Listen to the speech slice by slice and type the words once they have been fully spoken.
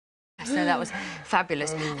So that was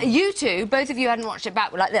fabulous. You two, both of you hadn't watched it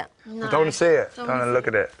back, were like that. No. I don't want to see it. Don't want to look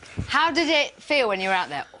at it. How did it feel when you were out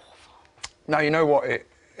there? No, you know what?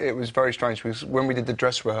 It was very strange because when we did the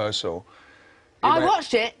dress rehearsal... I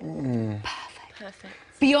watched it. Perfect.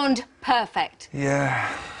 Beyond perfect.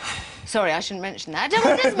 Yeah. Sorry, I shouldn't mention that. No.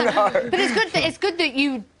 But it's good that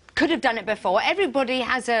you could have done it before. Everybody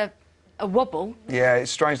has a wobble. Yeah, it's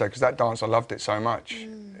strange though, because that dance, I loved it so much.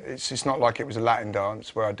 It's not like it was a Latin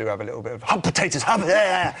dance where I do have a little bit of hot potatoes, hot,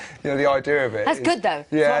 yeah. You know, the idea of it. That's good though.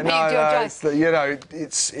 Yeah, you know,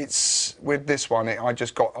 it's with this one, I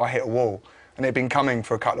hit a wall, and it'd been coming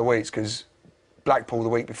for a couple of weeks because Blackpool the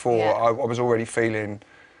week before, I was already feeling,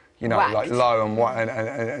 you know, whacked. like low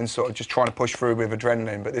and sort of just trying to push through with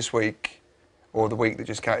adrenaline. But this week, or the week that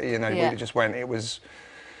just came, you know, the week that just went,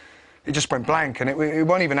 it just went blank, and it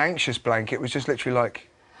wasn't even anxious blank. It was just literally like.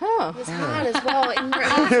 Oh. It was hard as well. You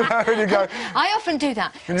know, and you go. I often do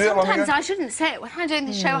that. Sometimes I shouldn't say it when I'm doing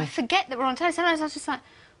the show. I forget that we're on telly. Sometimes I was just like,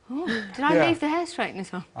 oh, did I leave the hair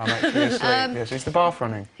straighteners on? I'm actually asleep. Yes, is the bath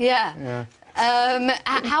running? Yeah.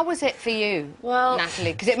 How was it for you,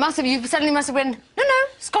 Natalie? Because you suddenly must have been, no,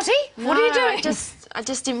 Scotty, what are you doing? I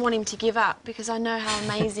just didn't want him to give up because I know how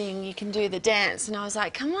amazing you can do the dance, and I was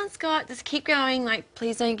like, come on, Scott, just keep going, like,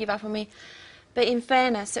 please don't give up on me. But in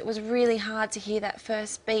fairness, it was really hard to hear that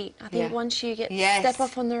first beat. I think once you step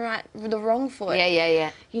off on the wrong foot.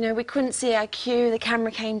 Yeah. You know, we couldn't see our cue. The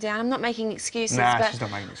camera came down. I'm not making excuses, but she's not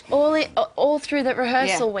making excuses. all through that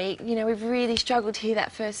rehearsal week, you know, we've really struggled to hear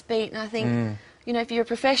that first beat. And I think, you know, if you're a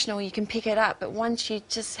professional, you can pick it up. But once you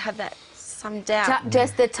just have that some doubt,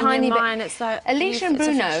 just the tiny bit. Mind, it's like, Alicia and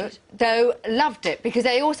Bruno, though, loved it because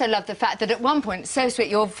they also loved the fact that at one point, so sweet,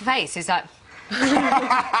 your face is like.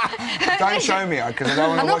 Don't show me, because I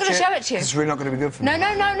don't want to watch it. I'm not going to show it to you. It's really not going to be good for me.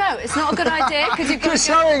 No. It's not a good idea because you've got. You're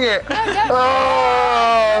showing it. No, don't.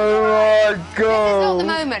 Oh my God. This is not the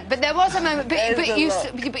moment, but there was a moment.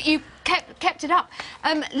 But you kept it up.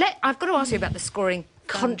 I've got to ask you about the scoring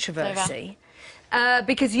controversy,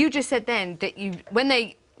 because you just said then that when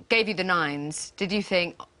they gave you the 9s, did you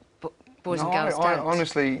think boys and girls don't?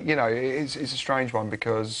 Honestly, you know, it's a strange one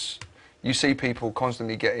because you see people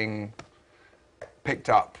constantly getting picked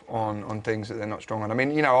up on things that they're not strong on. I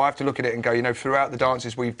mean, you know, I have to look at it and go, you know, throughout the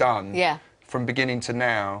dances we've done, from beginning to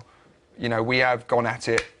now, you know, we have gone at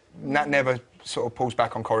it. That never sort of pulls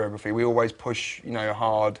back on choreography. We always push, you know,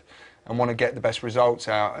 hard and want to get the best results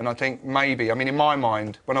out. And I think maybe, I mean, in my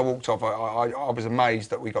mind, when I walked off, I was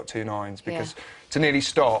amazed that we got 2 9s because to nearly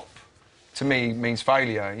stop, to me, means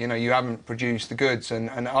failure. You know, you haven't produced the goods,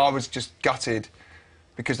 and I was just gutted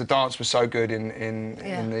because the dance was so good in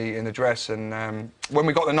the dress, and when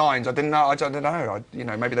we got the 9s, I don't know. You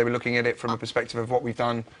know, maybe they were looking at it from a perspective of what we've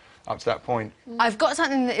done up to that point. I've got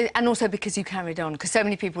something, and also because you carried on, because so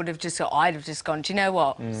many people would have just thought, I'd have just gone, do you know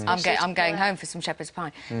what? I'm going home for some shepherd's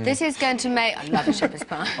pie. This is going to make... I love a shepherd's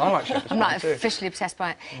pie. I like shepherd's pie, I'm like too. officially obsessed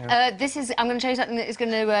by it. I'm going to show you something that is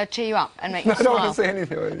going to cheer you up and make you smile. I don't want to say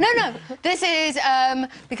anything. No. This is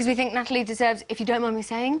because we think Natalie deserves, if you don't mind me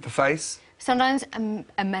saying... The face? Sometimes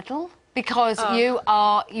a medal, because you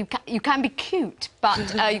can be cute,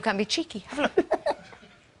 but you can be cheeky. Have a look.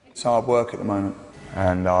 It's hard work at the moment,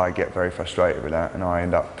 and I get very frustrated with that, and I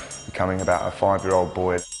end up becoming about a 5-year-old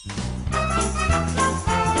boy.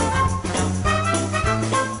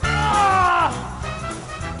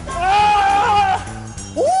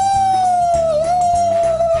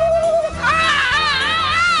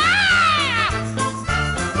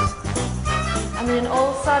 And then all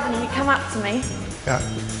of a sudden you come up to me. Yeah.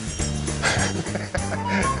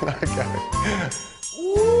 Okay.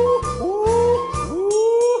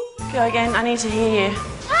 Go again, I need to hear you.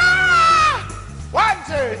 1,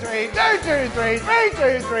 2, 3, 2, 2, 3, 3,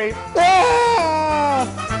 2, 3.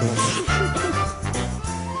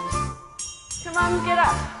 Come on, get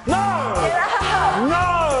up. No! Get up! No!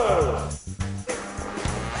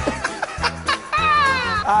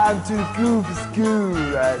 I'm too cool for school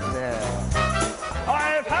right now. I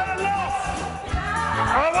have had enough!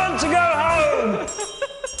 I want to go home!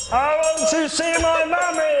 I want to see my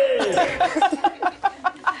mummy!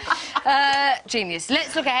 Genius.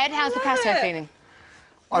 Let's look ahead. How's the passo feeling?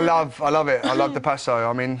 I love it. I love the passo.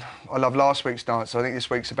 I mean, I love last week's dance. I think this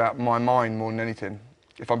week's about my mind more than anything,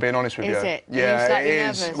 if I'm being honest with you. Is it? Yeah, it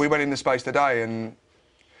is. Nervous? We went in the space today and,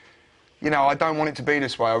 you know, I don't want it to be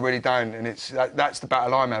this way. I really don't. And that's the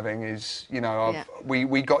battle I'm having is, you know,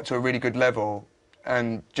 we got to a really good level,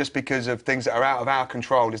 and just because of things that are out of our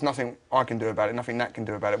control, there's nothing I can do about it, nothing Nat can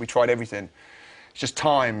do about it. We tried everything. It's just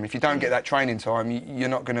time. If you don't get that training time, you're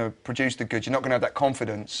not going to produce the goods. You're not going to have that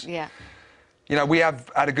confidence. Yeah. you know, we have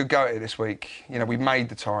had a good go at it this week. You know, we've made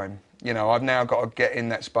the time. You know, I've now got to get in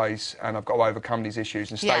that space and I've got to overcome these issues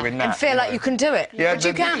and stay with Nat. And feel like you can do it. Yeah, but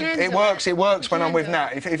you can. It works when I'm with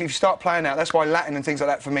Nat. If you start playing out, that's why Latin and things like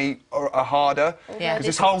that for me are harder. Yeah. Because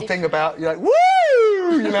this whole thing about, you're like,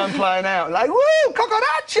 woo! You know, I'm playing out. Like, woo!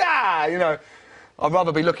 Cucaracha! You know. I'd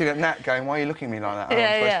rather be looking at Nat going, why are you looking at me like that? I'm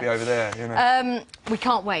supposed to be over there, you know. We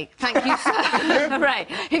can't wait. Thank you so Right.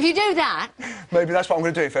 If you do that... Maybe that's what I'm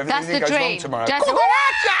going to do if everything goes wrong tomorrow.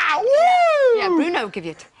 Cucaracha! Woo! Yeah, Bruno will give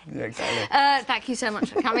you a... Yeah, exactly. Thank you so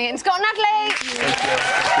much for coming in. Scott and Natalie! Thank you.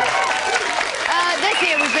 This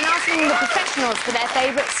year we've been asking the professionals for their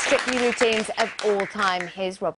favourite Strictly routines of all time. Here's Rob.